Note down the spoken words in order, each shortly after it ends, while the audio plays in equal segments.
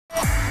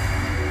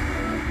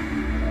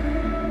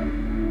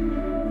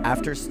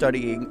After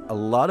studying a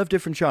lot of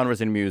different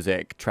genres in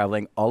music,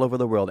 traveling all over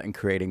the world and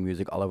creating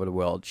music all over the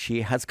world,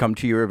 she has come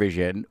to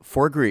Eurovision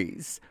for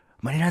Greece.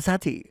 Marina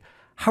Satti,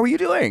 how are you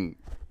doing?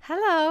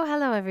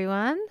 Hello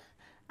everyone.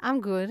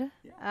 I'm good.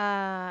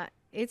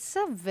 It's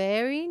a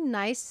very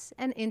nice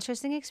and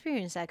interesting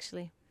experience,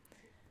 actually.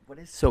 What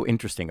is so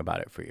interesting about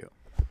it for you?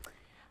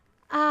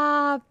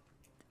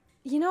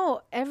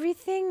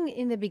 Everything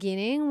in the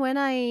beginning when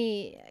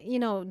I,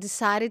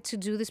 decided to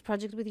do this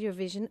project with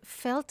Eurovision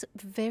felt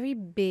very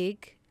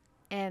big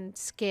and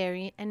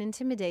scary and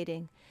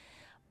intimidating.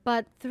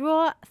 But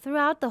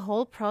throughout the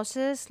whole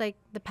process, like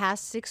the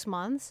past 6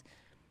 months,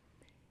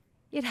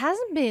 it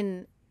hasn't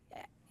been,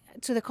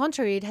 to the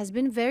contrary, it has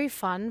been very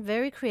fun,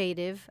 very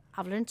creative.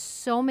 I've learned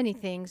so many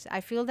things.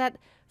 I feel that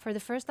for the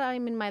first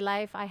time in my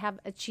life, I have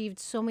achieved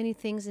so many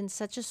things in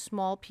such a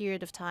small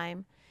period of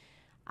time.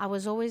 I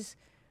was always,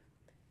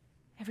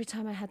 every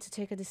time I had to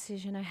take a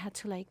decision, I had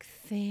to like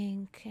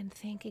think and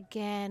think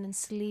again and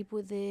sleep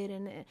with it.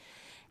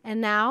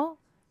 And now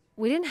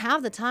we didn't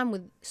have the time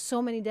with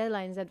so many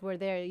deadlines that were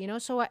there,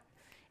 So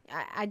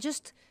I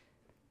just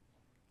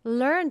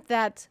learned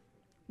that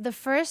the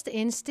first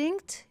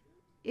instinct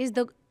is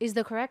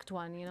the correct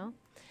one,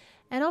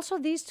 And also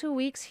these 2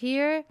 weeks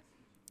here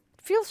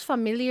feels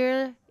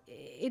familiar.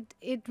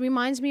 It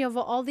reminds me of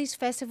all these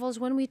festivals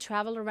when we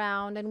travel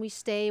around and we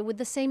stay with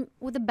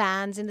the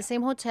bands in the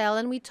same hotel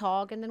and we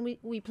talk and then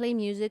we play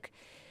music.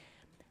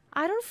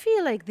 I don't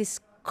feel like this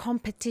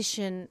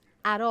competition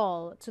at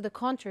all. To the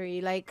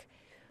contrary, like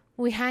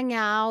we hang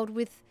out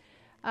with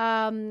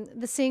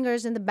the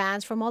singers and the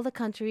bands from all the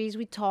countries.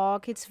 We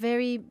talk. It's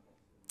very,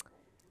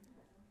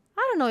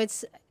 I don't know.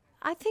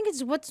 I think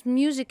it's what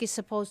music is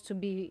supposed to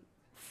be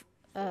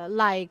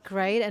like,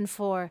 right? And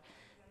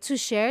to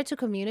share, to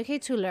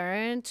communicate, to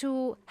learn,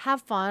 to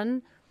have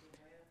fun,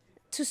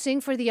 to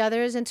sing for the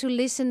others and to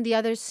listen the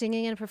others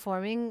singing and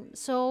performing.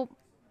 So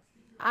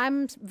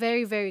I'm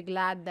very, very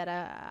glad that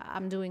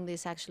I'm doing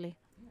this, actually.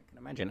 I can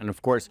imagine. And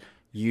of course,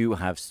 you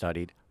have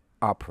studied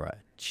opera,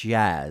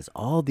 jazz,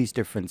 all these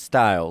different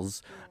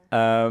styles.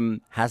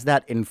 Has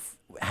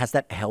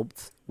that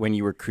helped when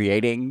you were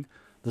creating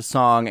the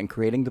song and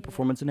creating the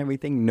performance and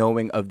everything,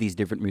 knowing of these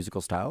different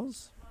musical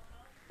styles?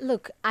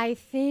 Look, I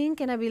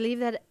think and I believe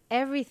that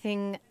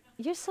everything...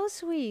 You're so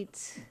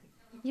sweet.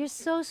 You're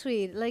so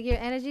sweet. Like, your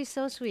energy is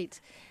so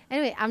sweet.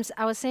 Anyway,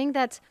 I was saying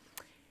that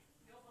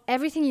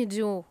everything you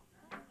do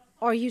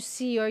or you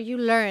see or you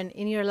learn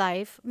in your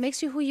life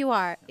makes you who you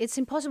are. It's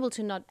impossible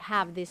to not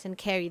have this and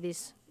carry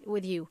this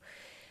with you.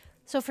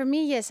 So for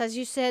me, yes, as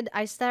you said,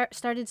 I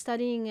started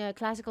studying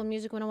classical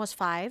music when I was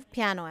 5,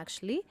 piano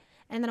actually.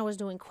 And then I was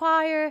doing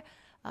choir,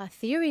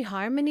 theory,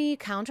 harmony,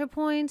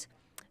 counterpoint.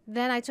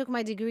 Then I took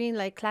my degree in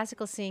like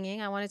classical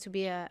singing. I wanted to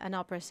be an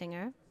opera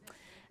singer.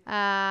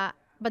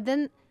 But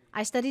then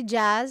I studied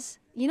jazz.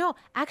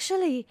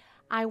 Actually,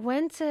 I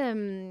went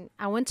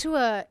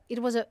to it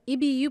was a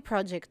EBU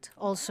project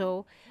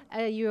also,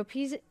 a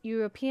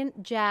European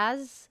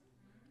Jazz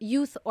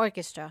Youth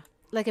Orchestra,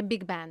 like a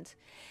big band.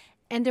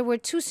 And there were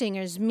 2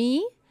 singers,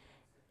 me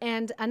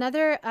and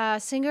another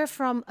singer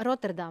from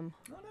Rotterdam.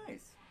 Oh,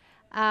 nice.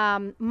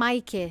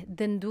 Maaike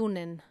Den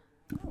Doonen.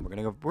 We're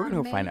gonna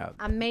go find out.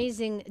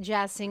 Amazing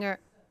jazz singer,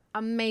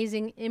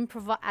 amazing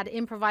at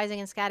improvising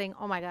and scatting.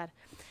 Oh my God!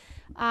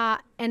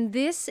 And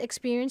this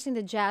experience in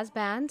the jazz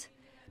band,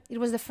 it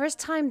was the first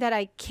time that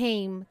I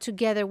came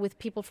together with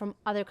people from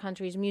other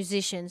countries,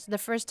 musicians. The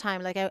first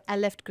time, like I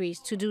left Greece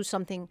to do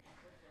something,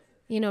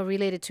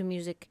 related to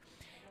music,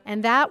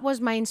 and that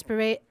was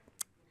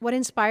what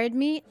inspired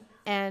me.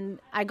 And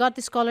I got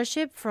the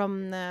scholarship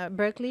from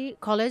Berkeley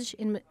College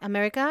in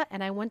America,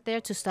 and I went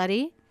there to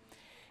study.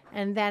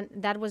 And then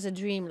that was a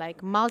dream,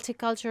 like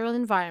multicultural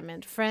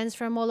environment, friends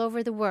from all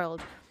over the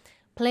world,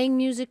 playing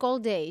music all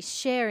day,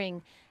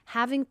 sharing,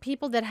 having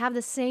people that have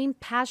the same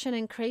passion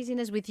and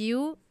craziness with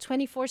you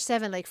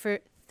 24/7, like for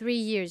 3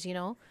 years,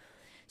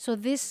 So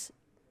this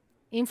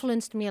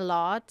influenced me a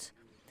lot.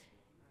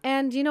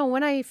 And,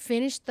 when I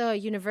finished the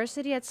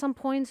university at some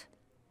point,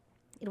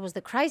 it was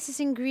the crisis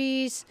in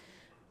Greece.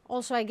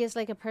 Also, I guess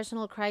like a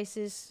personal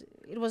crisis.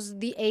 It was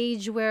the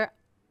age where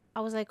I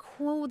was like,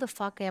 who the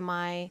fuck am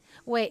I?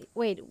 Wait,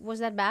 was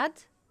that bad?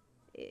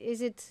 Is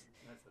it?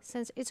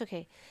 It's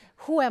okay.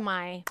 Who am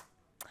I?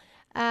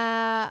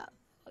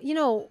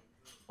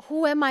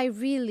 Who am I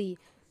really?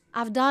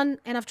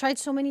 I've tried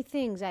so many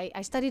things.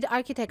 I studied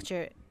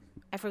architecture,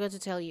 I forgot to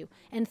tell you,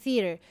 and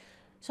theater.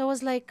 So I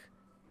was like,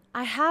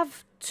 I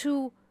have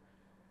to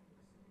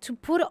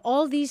put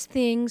all these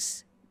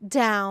things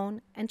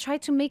down and try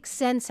to make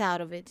sense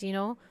out of it,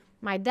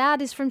 My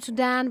dad is from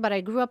Sudan, but I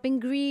grew up in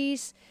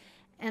Greece.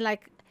 And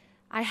like,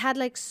 I had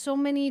like so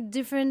many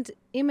different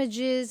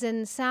images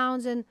and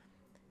sounds. And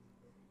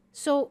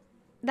so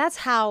that's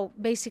how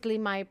basically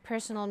my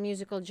personal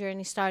musical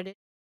journey started.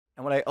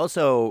 And what I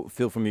also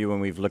feel from you when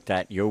we've looked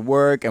at your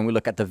work and we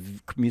look at the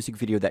music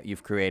video that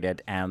you've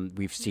created, and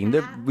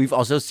we've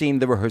also seen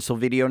the rehearsal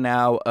video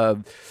now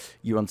of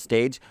you on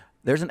stage.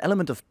 there's an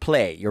element of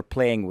play. You're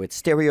playing with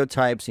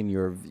stereotypes in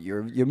your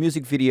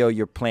music video.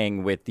 You're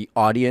playing with the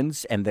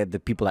audience and the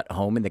people at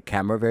home and the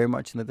camera very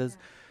much into this.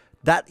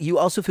 That you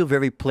also feel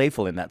very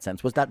playful in that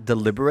sense. Was that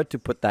deliberate to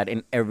put that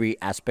in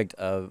every aspect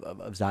of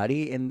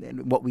Zari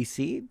in what we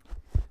see?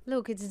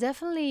 Look, it's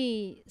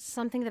definitely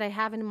something that I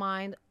have in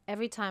mind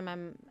every time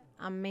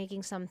I'm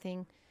making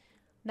something,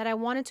 that I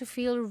want it to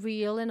feel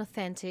real and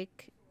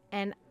authentic,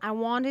 and I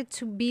want it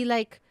to be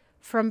like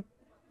from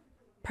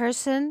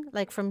person,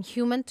 like from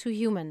human to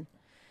human.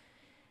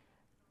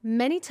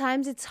 Many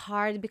times it's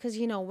hard because,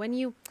 you know, when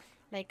you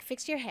like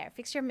fix your hair,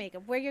 fix your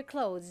makeup, wear your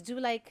clothes, do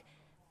like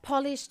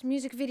polished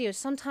music videos,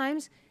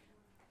 sometimes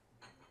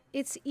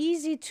it's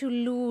easy to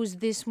lose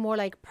this more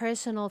like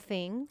personal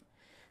thing.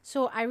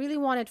 So I really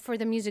wanted for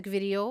the music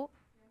video,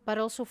 but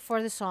also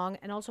for the song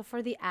and also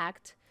for the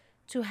act,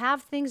 to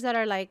have things that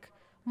are like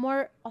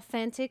more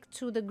authentic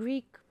to the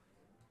Greek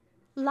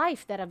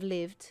life that I've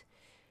lived.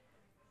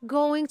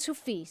 Going to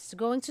feasts,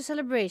 going to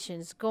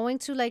celebrations, going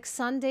to like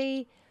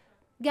Sunday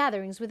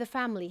gatherings with the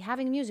family,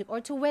 having music, or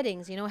to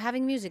weddings, you know,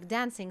 having music,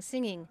 dancing,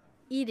 singing,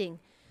 eating.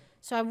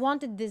 So I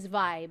wanted this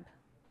vibe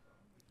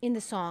in the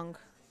song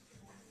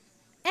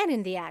and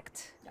in the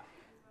act. Yeah.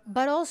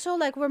 But also,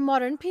 like, we're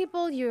modern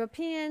people,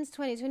 Europeans,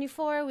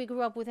 2024. We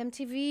grew up with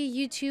MTV,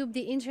 YouTube,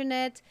 the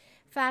internet,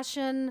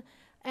 fashion.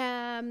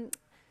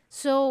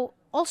 So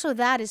also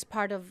that is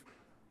part of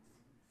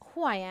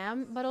who I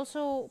am, but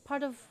also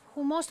part of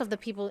who most of the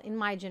people in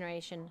my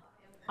generation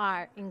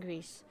are in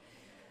Greece.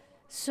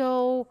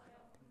 So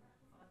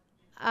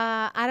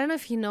I don't know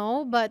if you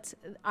know, but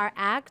our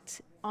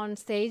act on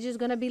stage is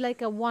gonna be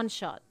like a one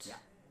shot. Yeah.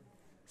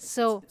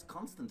 So it's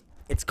constant.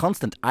 It's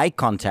constant eye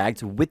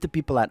contact with the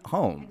people at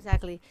home.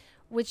 Exactly,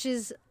 which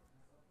is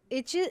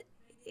it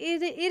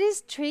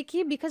is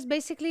tricky because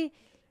basically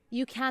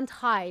you can't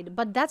hide.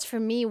 But that's for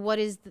me what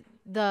is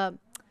the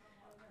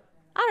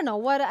I don't know,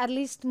 what at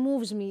least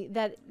moves me,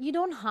 that you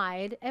don't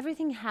hide.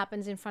 Everything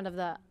happens in front of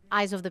the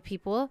eyes of the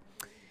people.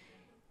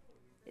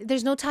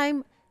 There's no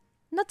time,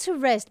 not to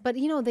rest, but,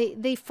 you know,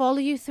 they follow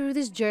you through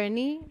this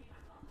journey,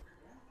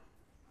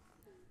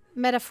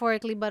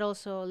 metaphorically, but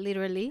also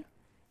literally.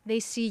 They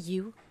see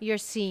you, you're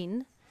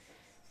seen.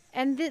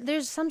 And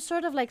there's some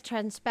sort of like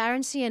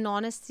transparency and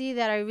honesty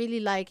that I really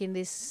like in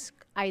this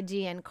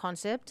idea and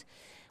concept.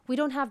 We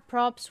don't have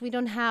props, we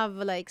don't have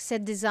like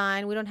set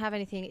design, we don't have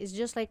anything. It's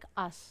just like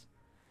us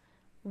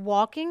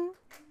walking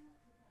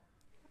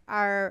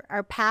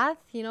our path,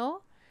 you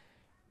know,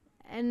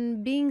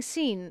 and being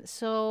seen.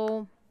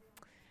 So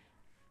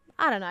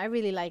I don't know, I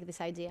really like this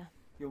idea.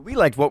 Yeah, we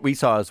liked what we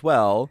saw as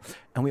well,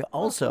 and we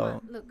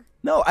also look.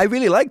 No, I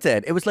really liked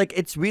it. It was like,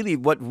 it's really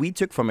what we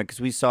took from it, because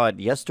we saw it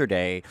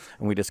yesterday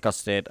and we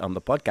discussed it on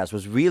the podcast,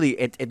 was really,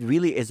 it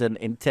really is an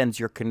intense,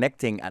 you're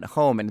connecting at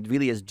home, and it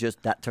really is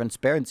just that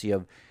transparency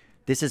of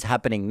this is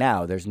happening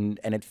now. And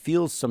it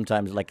feels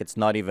sometimes like it's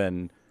not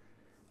even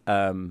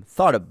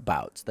thought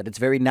about, that it's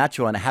very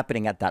natural and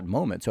happening at that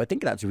moment. So I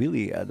think that's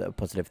really a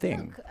positive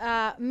thing.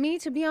 Look, me,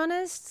 to be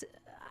honest,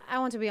 I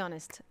want to be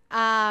honest.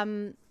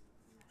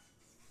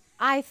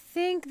 I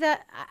think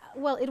that,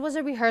 well, it was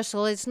a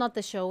rehearsal. It's not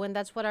the show, and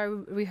that's what our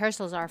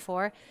rehearsals are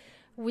for.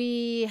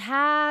 We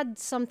had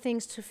some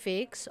things to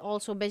fix,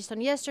 also based on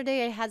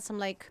yesterday. I had some,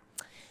 like,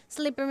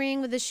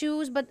 slippering with the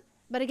shoes, but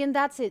again,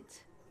 that's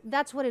it.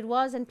 That's what it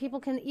was, and people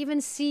can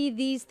even see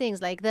these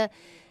things, like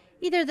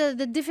either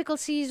the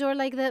difficulties or,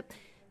 like, the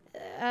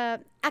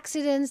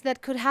accidents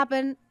that could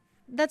happen.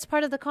 That's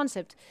part of the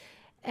concept.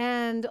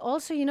 And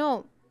also, you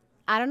know,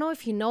 I don't know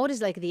if you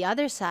noticed, like, the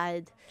other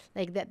side,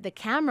 like the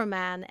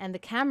cameraman and the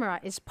camera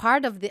is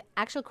part of the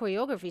actual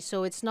choreography.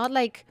 So it's not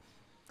like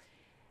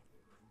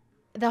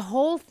the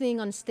whole thing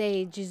on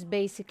stage is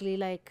basically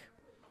like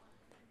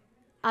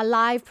a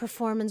live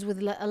performance with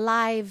a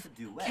live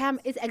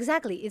camera.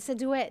 Exactly, it's a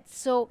duet.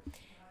 So,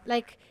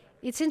 like,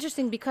 it's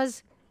interesting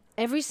because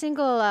every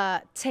single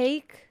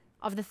take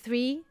of the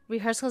 3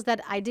 rehearsals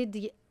that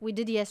we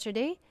did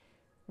yesterday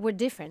were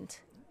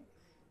different,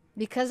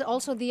 because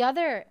also the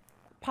other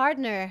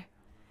partner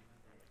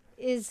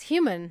is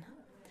human.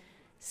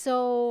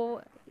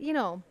 So, you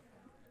know,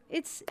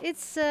 it's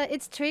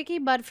tricky,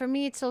 but for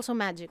me it's also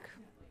magic.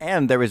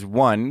 And there is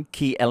one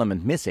key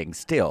element missing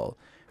still,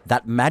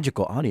 that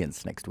magical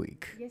audience next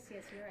week. Yes, you're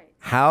right.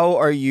 How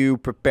are you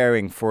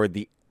preparing for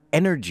the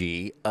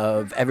energy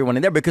of everyone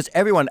in there? Because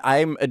everyone,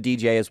 I'm a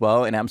DJ as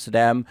well in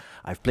Amsterdam.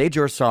 I've played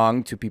your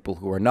song to people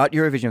who are not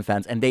Eurovision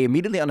fans, and they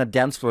immediately on a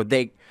dance floor,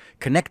 they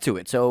connect to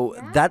it. So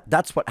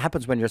that's what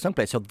happens when you're a song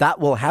player. So that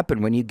will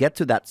happen when you get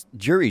to that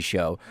jury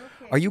show.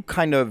 Okay. Are you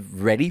kind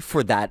of ready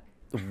for that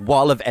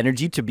wall of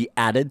energy to be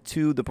added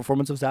to the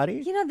performance of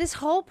Zari? You know, this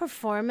whole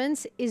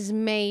performance is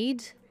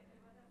made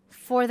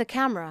for the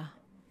camera.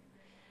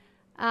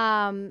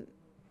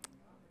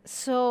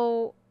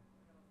 So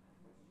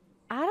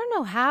I don't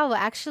know how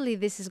actually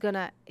this is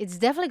it's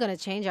definitely gonna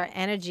change our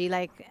energy,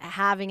 like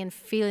having and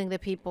feeling the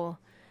people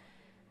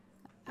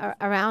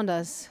around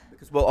us.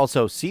 Because we'll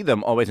also see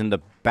them always in the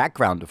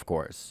background, of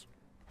course.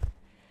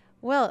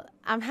 Well,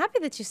 I'm happy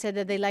that you said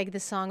that they like the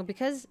song,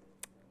 because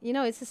you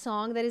know, it's a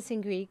song that is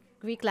in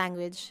Greek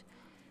language,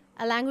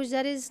 a language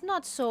that is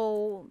not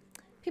so,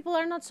 people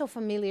are not so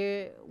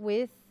familiar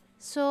with.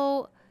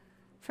 So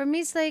for me,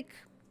 it's like,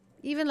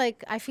 even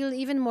like, I feel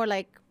even more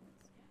like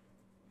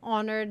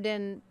honored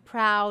and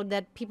proud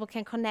that people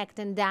can connect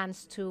and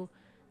dance to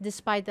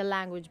despite the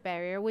language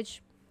barrier,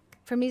 which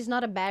for me is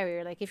not a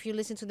barrier. Like if you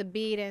listen to the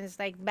beat and it's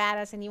like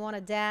badass and you want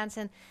to dance,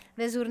 and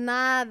the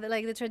zurna,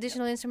 like the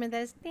traditional instrument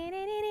that is,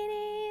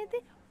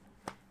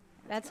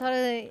 that's all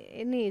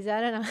it needs.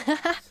 I don't know.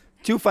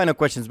 Two final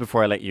questions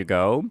before I let you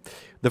go.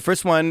 The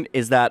first one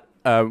is that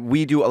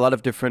we do a lot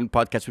of different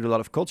podcasts. We do a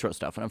lot of cultural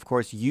stuff. And of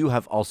course, you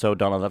have also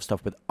done a lot of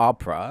stuff with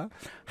opera.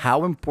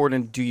 How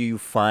important do you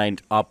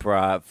find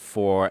opera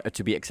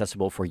to be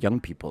accessible for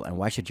young people? And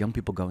why should young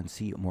people go and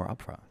see more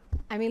opera?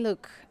 I mean,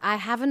 look, I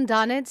haven't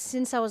done it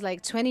since I was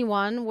like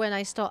 21 when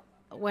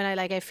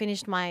I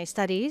finished my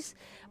studies.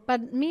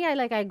 But me,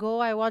 I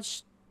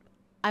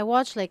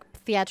watch like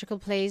theatrical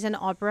plays and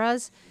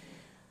operas.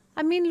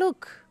 I mean,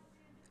 look,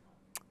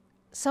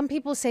 some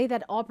people say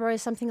that opera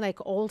is something like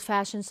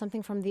old-fashioned,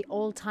 something from the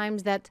old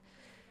times, that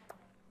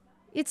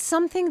it's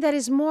something that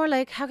is more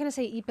like, how can I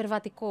say,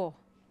 hypervatiko?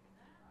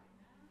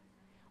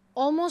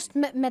 Almost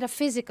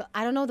metaphysical.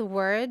 I don't know the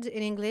word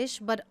in English,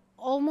 but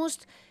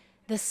almost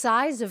the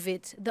size of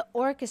it, the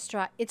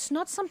orchestra, it's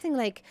not something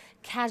like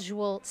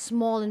casual,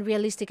 small and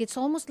realistic. It's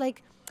almost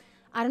like,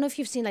 I don't know if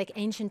you've seen like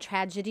ancient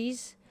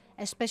tragedies,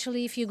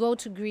 especially if you go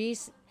to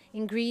Greece.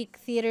 In Greek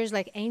theaters,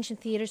 like ancient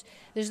theaters,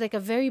 there's like a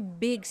very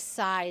big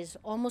size,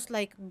 almost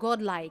like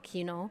godlike,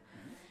 you know.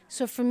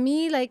 So for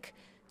me, like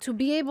to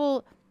be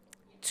able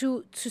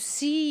to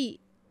see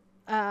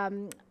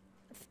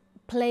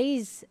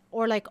plays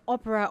or like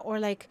opera, or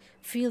like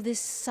feel this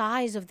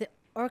size of the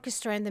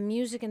orchestra and the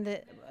music and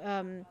the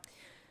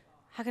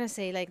how can I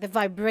say, like the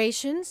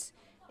vibrations,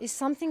 is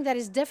something that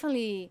is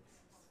definitely,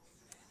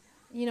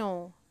 you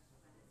know,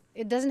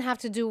 it doesn't have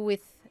to do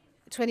with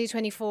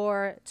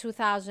 2024,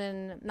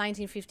 2000,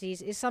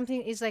 1950s. Is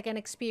something, is like an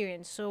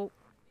experience. So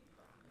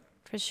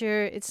for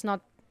sure, it's not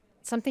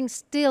something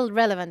still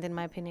relevant in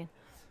my opinion.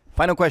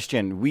 Final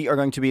question. We are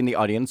going to be in the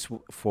audience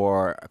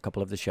for a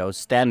couple of the shows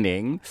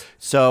standing.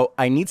 So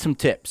I need some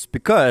tips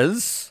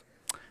because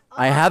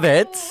I have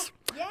it.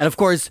 Yes. And of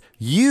course,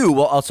 you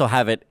will also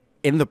have it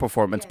in the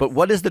performance. Yes. But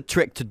what is the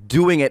trick to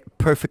doing it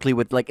perfectly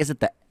with, like, is it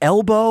the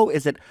elbow?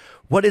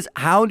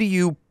 How do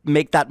you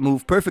make that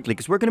move perfectly?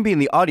 Because we're going to be in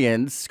the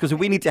audience, because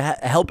we need to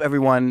help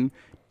everyone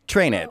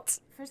train it.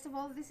 First of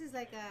all, this is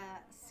like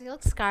a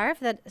silk scarf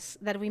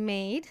that we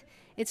made.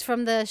 It's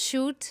from the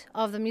shoot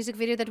of the music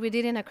video that we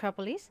did in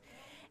Acropolis.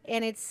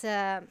 And it's,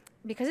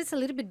 because it's a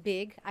little bit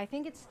big, I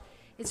think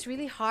it's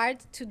really hard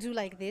to do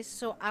like this.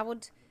 So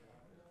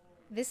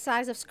this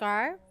size of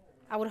scarf,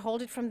 I would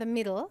hold it from the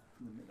middle.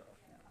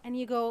 And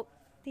you go,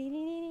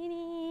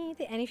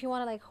 and if you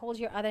want to like hold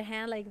your other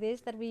hand like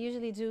this, that we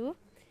usually do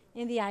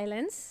in the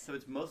islands. So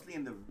it's mostly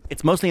in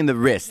the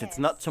wrist. Yes. It's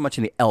not so much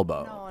in the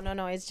elbow.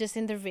 No, it's just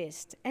in the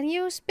wrist. And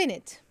you spin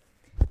it.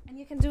 And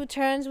you can do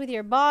turns with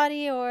your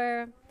body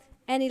or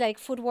any like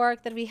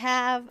footwork that we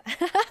have.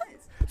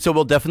 So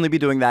we'll definitely be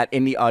doing that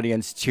in the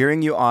audience,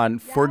 cheering you on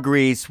for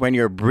Greece when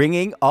you're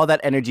bringing all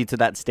that energy to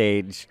that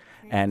stage.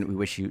 And we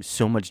wish you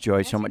so much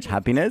joy, so much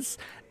happiness.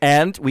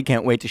 And we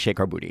can't wait to shake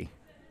our booty.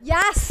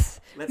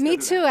 Yes, me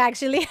too,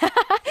 actually.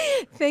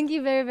 Thank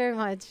you very, very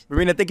much.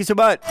 Marina, thank you so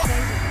much.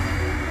 Thank you.